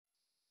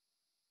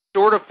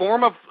sort of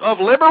form of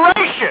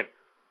liberation.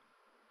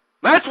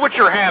 That's what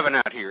you're having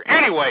out here.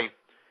 Anyway,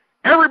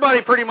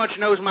 everybody pretty much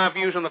knows my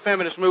views on the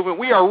feminist movement.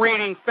 We are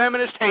reading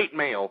feminist hate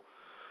mail,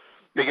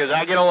 because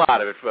I get a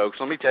lot of it, folks.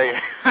 Let me tell you,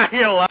 I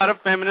get a lot of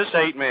feminist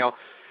hate mail.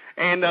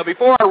 And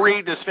before I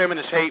read this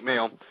feminist hate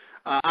mail,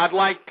 I'd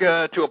like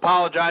to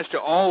apologize to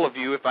all of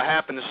you if I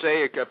happen to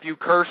say a few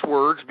curse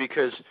words,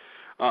 because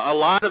a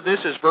lot of this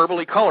is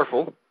verbally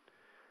colorful.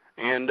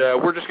 And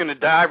we're just going to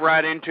dive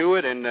right into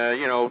it and,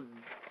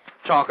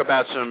 talk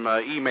about some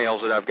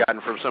emails that I've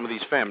gotten from some of these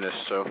feminists.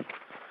 So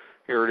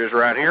here it is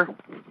right here.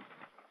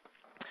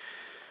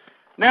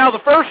 Now, the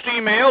first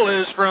email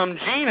is from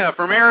Gina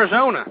from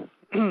Arizona.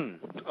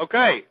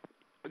 Okay.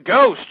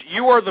 Ghost,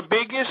 you are the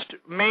biggest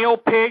male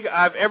pig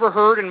I've ever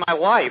heard in my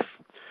life.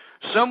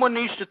 Someone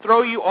needs to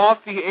throw you off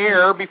the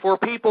air before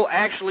people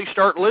actually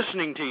start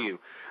listening to you.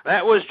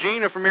 That was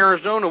Gina from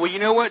Arizona. Well, you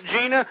know what,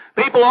 Gina?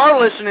 People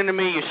are listening to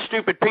me, you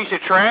stupid piece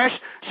of trash.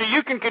 So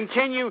you can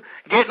continue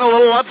getting a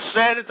little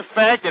upset at the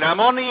fact that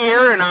I'm on the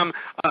air and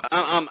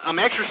I'm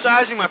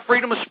exercising my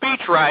freedom of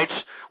speech rights,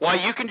 while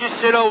you can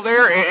just sit over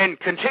there and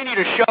continue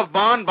to shove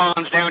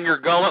bonbons down your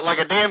gullet like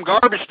a damn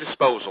garbage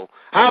disposal.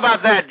 How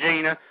about that,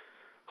 Gina?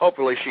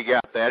 Hopefully she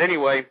got that.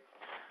 Anyway,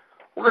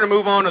 we're going to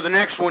move on to the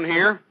next one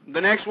here.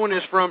 The next one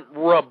is from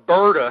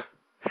Roberta.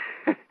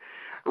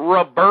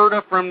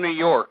 Roberta from New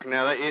York.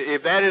 Now,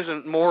 if that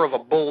isn't more of a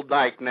bull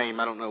dyke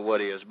name, I don't know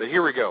what is. But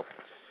here we go.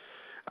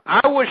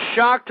 I was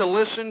shocked to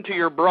listen to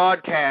your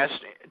broadcast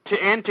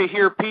and to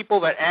hear people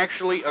that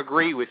actually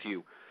agree with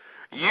you.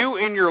 You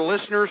and your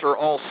listeners are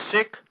all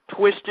sick,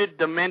 twisted,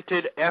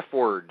 demented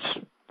F-words.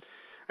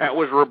 That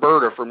was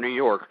Roberta from New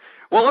York.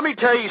 Well, let me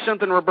tell you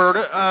something,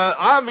 Roberta.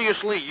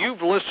 Obviously,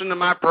 you've listened to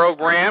my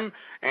program,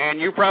 and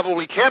you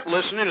probably kept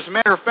listening. As a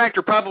matter of fact,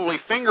 you're probably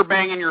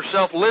finger-banging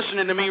yourself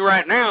listening to me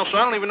right now, so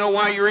I don't even know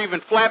why you're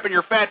even flapping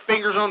your fat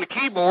fingers on the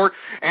keyboard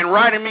and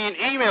writing me an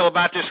email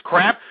about this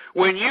crap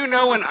when you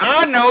know and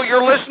I know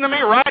you're listening to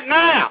me right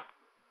now.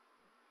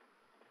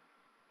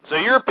 So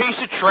you're a piece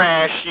of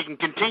trash. You can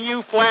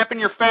continue flapping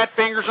your fat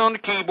fingers on the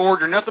keyboard.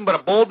 You're nothing but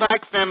a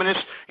bull-dyke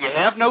feminist. You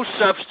have no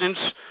substance.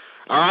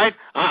 All right?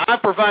 I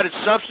provided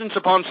substance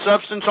upon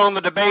substance on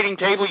the debating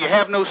table. You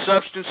have no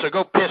substance, so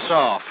go piss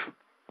off.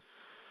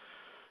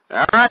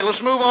 All right,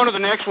 let's move on to the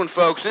next one,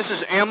 folks. This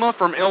is Emma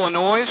from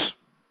Illinois.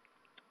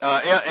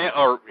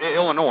 Emma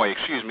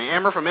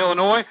from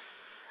Illinois.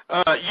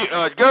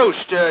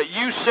 Ghost,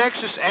 you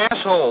sexist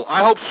asshole.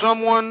 I hope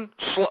someone...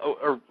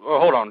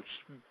 hold on.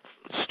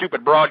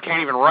 Stupid broad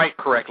can't even write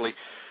correctly.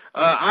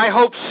 I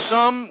hope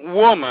some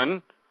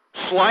woman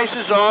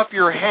slices off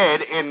your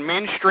head and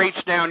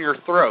menstruates down your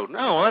throat.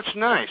 No, that's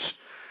nice.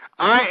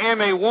 I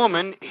am a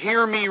woman.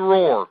 Hear me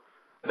roar.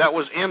 That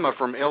was Emma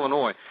from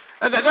Illinois.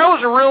 That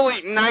was a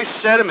really nice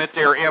sentiment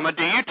there, Emma.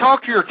 Do you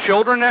talk to your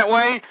children that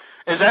way?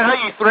 Is that how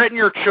you threaten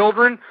your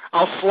children?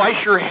 I'll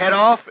slice your head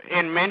off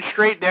and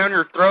menstruate down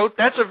your throat?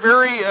 That's a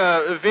very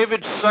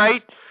vivid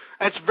sight.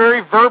 That's very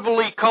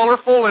verbally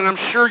colorful, and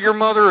I'm sure your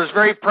mother is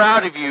very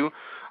proud of you,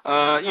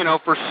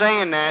 for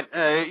saying that.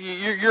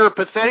 You're a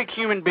pathetic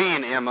human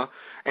being, Emma.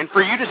 And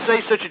for you to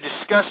say such a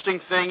disgusting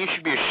thing, you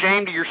should be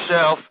ashamed of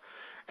yourself.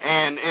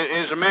 And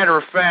as a matter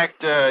of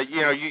fact,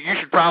 you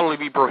should probably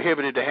be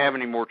prohibited to have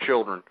any more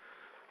children.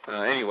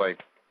 Anyway,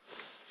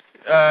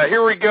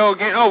 here we go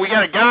again. Oh, we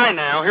got a guy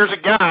now. Here's a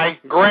guy,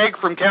 Greg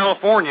from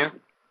California.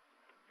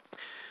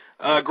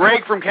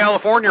 Greg from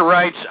California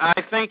writes,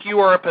 I think you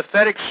are a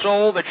pathetic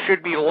soul that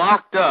should be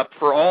locked up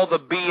for all the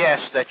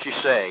BS that you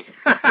say.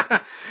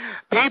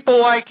 People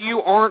like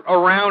you aren't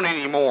around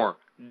anymore.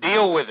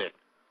 Deal with it.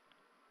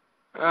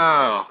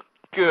 Oh,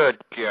 good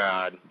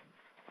God.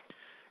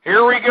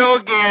 Here we go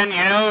again,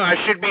 I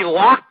should be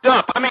locked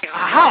up. I mean,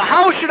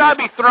 how should I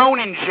be thrown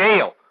in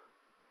jail?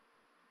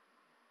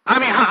 I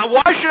mean,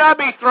 why should I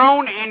be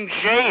thrown in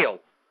jail?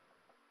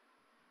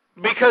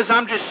 Because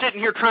I'm just sitting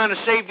here trying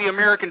to save the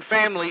American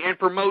family and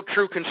promote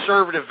true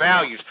conservative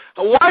values.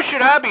 Why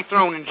should I be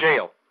thrown in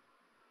jail?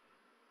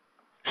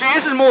 See,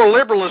 this is more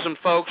liberalism,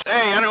 folks.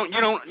 Hey,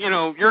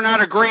 you're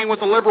not agreeing with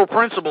the liberal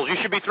principles. You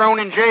should be thrown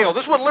in jail.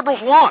 This is what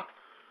liberals want.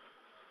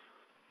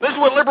 This is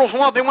what liberals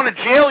want. They want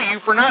to jail you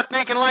for not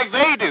thinking like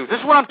they do. This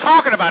is what I'm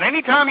talking about.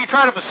 Anytime you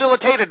try to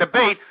facilitate a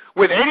debate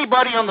with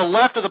anybody on the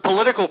left of the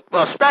political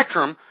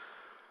spectrum,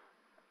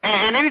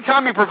 and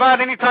anytime you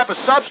provide any type of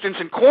substance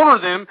and corner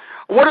them,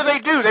 what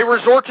do? They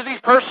resort to these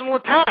personal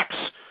attacks.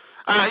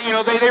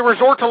 They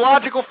resort to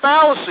logical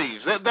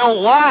fallacies.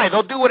 They'll lie.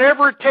 They'll do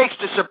whatever it takes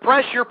to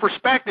suppress your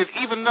perspective,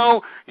 even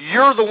though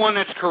you're the one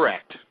that's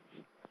correct.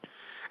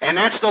 And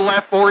that's the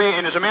left for you,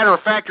 and as a matter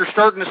of fact, you're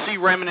starting to see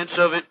remnants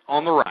of it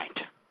on the right.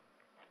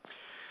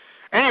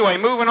 Anyway,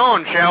 moving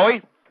on, shall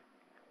we?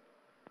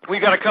 We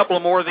got a couple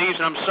of more of these,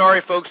 and I'm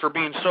sorry, folks, for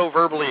being so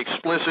verbally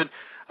explicit.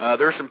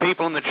 There's some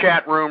people in the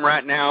chat room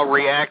right now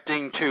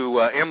reacting to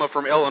Emma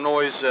from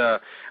Illinois'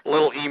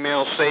 little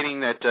email stating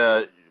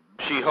that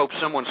she hopes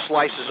someone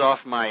slices off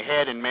my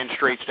head and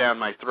menstruates down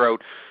my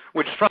throat,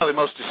 which is probably the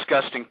most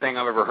disgusting thing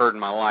I've ever heard in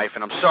my life,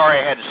 and I'm sorry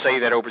I had to say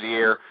that over the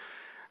air.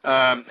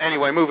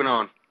 Anyway, moving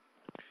on.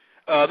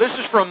 This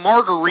is from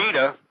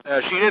Margarita.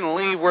 She didn't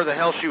leave where the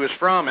hell she was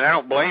from, and I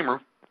don't blame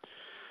her.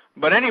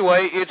 But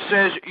anyway, it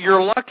says,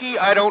 "You're lucky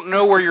I don't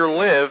know where you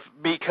live,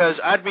 because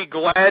I'd be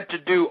glad to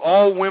do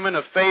all women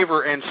a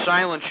favor and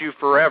silence you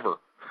forever."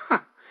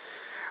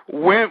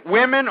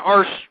 Women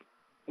are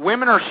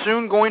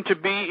soon going to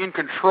be in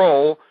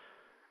control,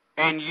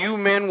 and you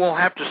men will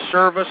have to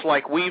serve us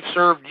like we've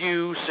served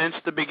you since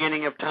the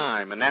beginning of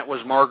time. And that was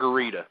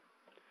Margarita.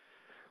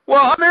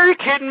 Well, are you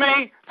kidding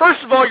me?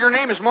 First of all, your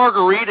name is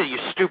Margarita, you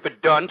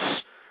stupid dunce.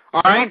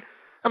 All right?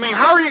 I mean,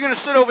 how are you going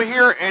to sit over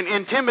here and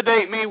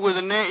intimidate me with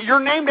a name? You're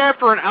named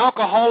after an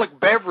alcoholic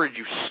beverage,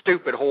 you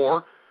stupid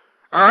whore.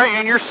 All right?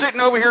 And you're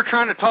sitting over here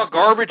trying to talk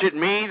garbage at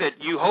me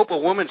that you hope a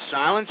woman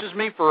silences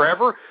me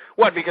forever?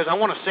 What, because I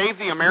want to save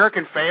the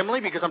American family?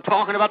 Because I'm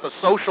talking about the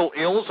social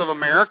ills of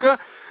America?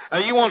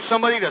 You want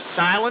somebody to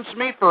silence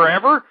me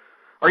forever?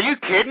 Are you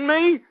kidding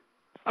me?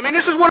 I mean,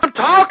 this is what I'm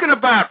talking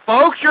about,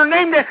 folks. Your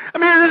name, this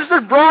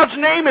broad's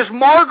name is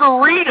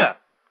Margarita.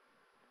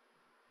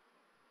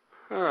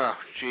 Oh,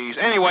 jeez.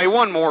 Anyway,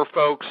 one more,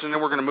 folks, and then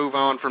we're going to move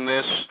on from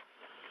this.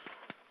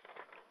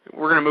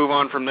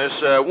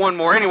 One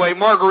more. Anyway,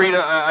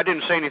 Margarita, I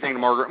didn't say anything to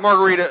Margarita.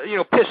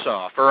 Margarita, piss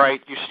off, all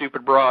right, you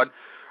stupid broad.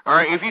 All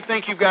right, if you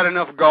think you've got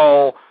enough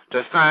gall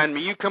to find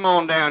me, you come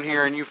on down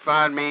here and you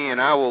find me,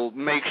 and I will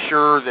make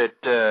sure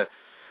that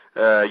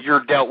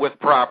you're dealt with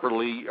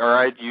properly, all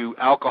right, you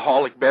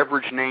alcoholic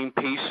beverage name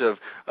piece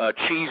of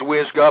cheese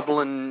whiz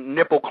gobbling,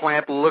 nipple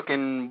clamp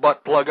looking,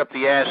 butt plug up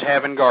the ass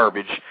having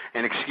garbage.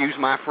 And excuse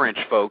my French,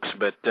 folks,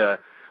 but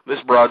this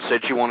broad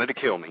said she wanted to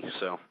kill me.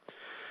 So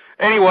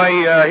anyway,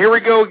 here we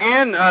go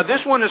again.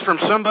 This one is from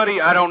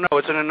somebody I don't know.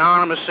 It's an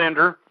anonymous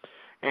sender,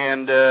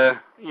 and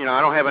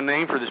I don't have a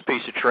name for this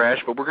piece of trash,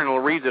 but we're going to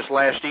read this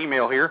last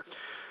email here.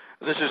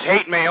 This is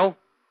hate mail.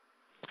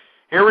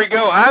 Here we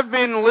go. I've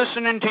been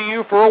listening to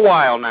you for a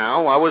while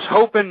now. I was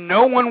hoping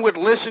no one would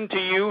listen to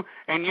you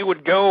and you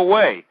would go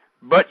away,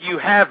 but you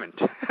haven't.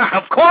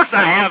 Of course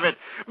I haven't,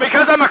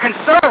 because I'm a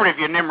conservative,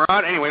 you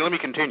Nimrod. Anyway, let me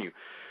continue.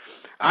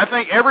 I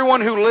think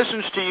everyone who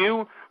listens to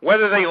you,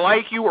 whether they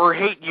like you or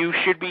hate you,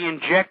 should be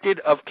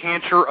injected of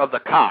cancer of the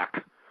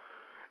cock.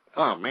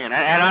 Oh, man,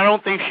 and I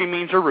don't think she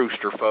means a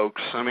rooster, folks.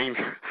 I mean,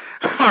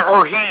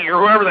 or he, or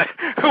whoever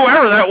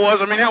that was.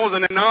 I mean, that was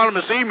an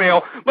anonymous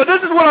email. But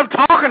this is what I'm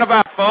talking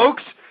about,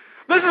 folks.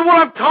 This is what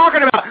I'm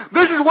talking about.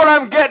 This is what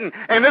I'm getting.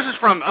 And this is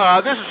from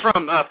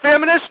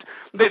feminists.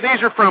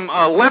 These are from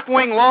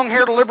left-wing,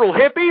 long-haired liberal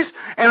hippies.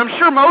 And I'm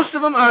sure most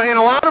of them, and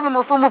a lot of them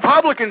are from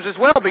Republicans as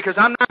well, because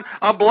I'm not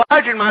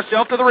obliging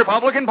myself to the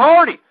Republican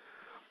Party.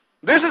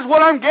 This is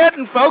what I'm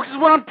getting, folks. This is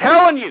what I'm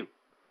telling you.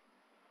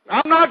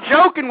 I'm not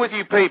joking with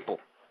you people.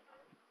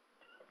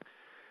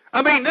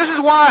 I mean, this is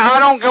why I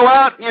don't go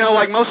out,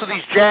 like most of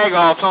these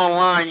jag-offs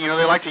online,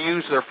 they like to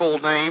use their full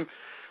name,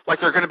 like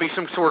they're going to be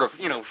some sort of,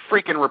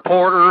 freaking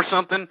reporter or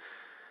something,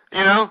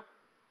 I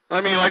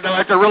mean, like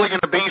they're really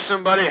going to be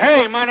somebody.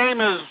 Hey, my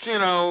name is,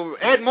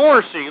 Ed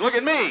Morrissey. Look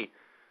at me.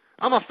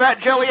 I'm a fat,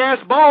 jelly-ass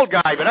bald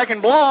guy, but I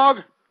can blog.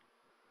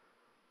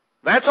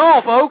 That's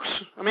all, folks.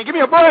 I mean, give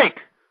me a break.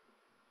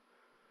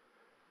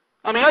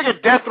 I mean, I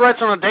get death threats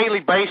on a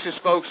daily basis,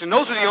 folks, and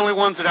those are the only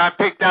ones that I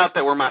picked out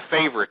that were my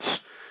favorites.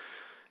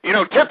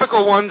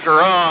 Typical ones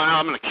are,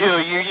 I'm going to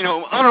kill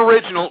you,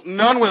 unoriginal,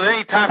 none with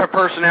any type of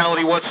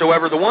personality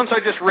whatsoever. The ones I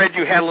just read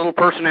you had a little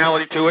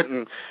personality to it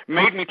and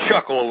made me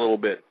chuckle a little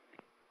bit.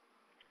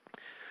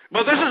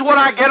 But this is what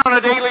I get on a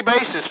daily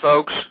basis,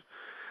 folks,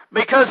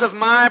 because of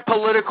my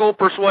political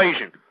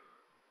persuasion.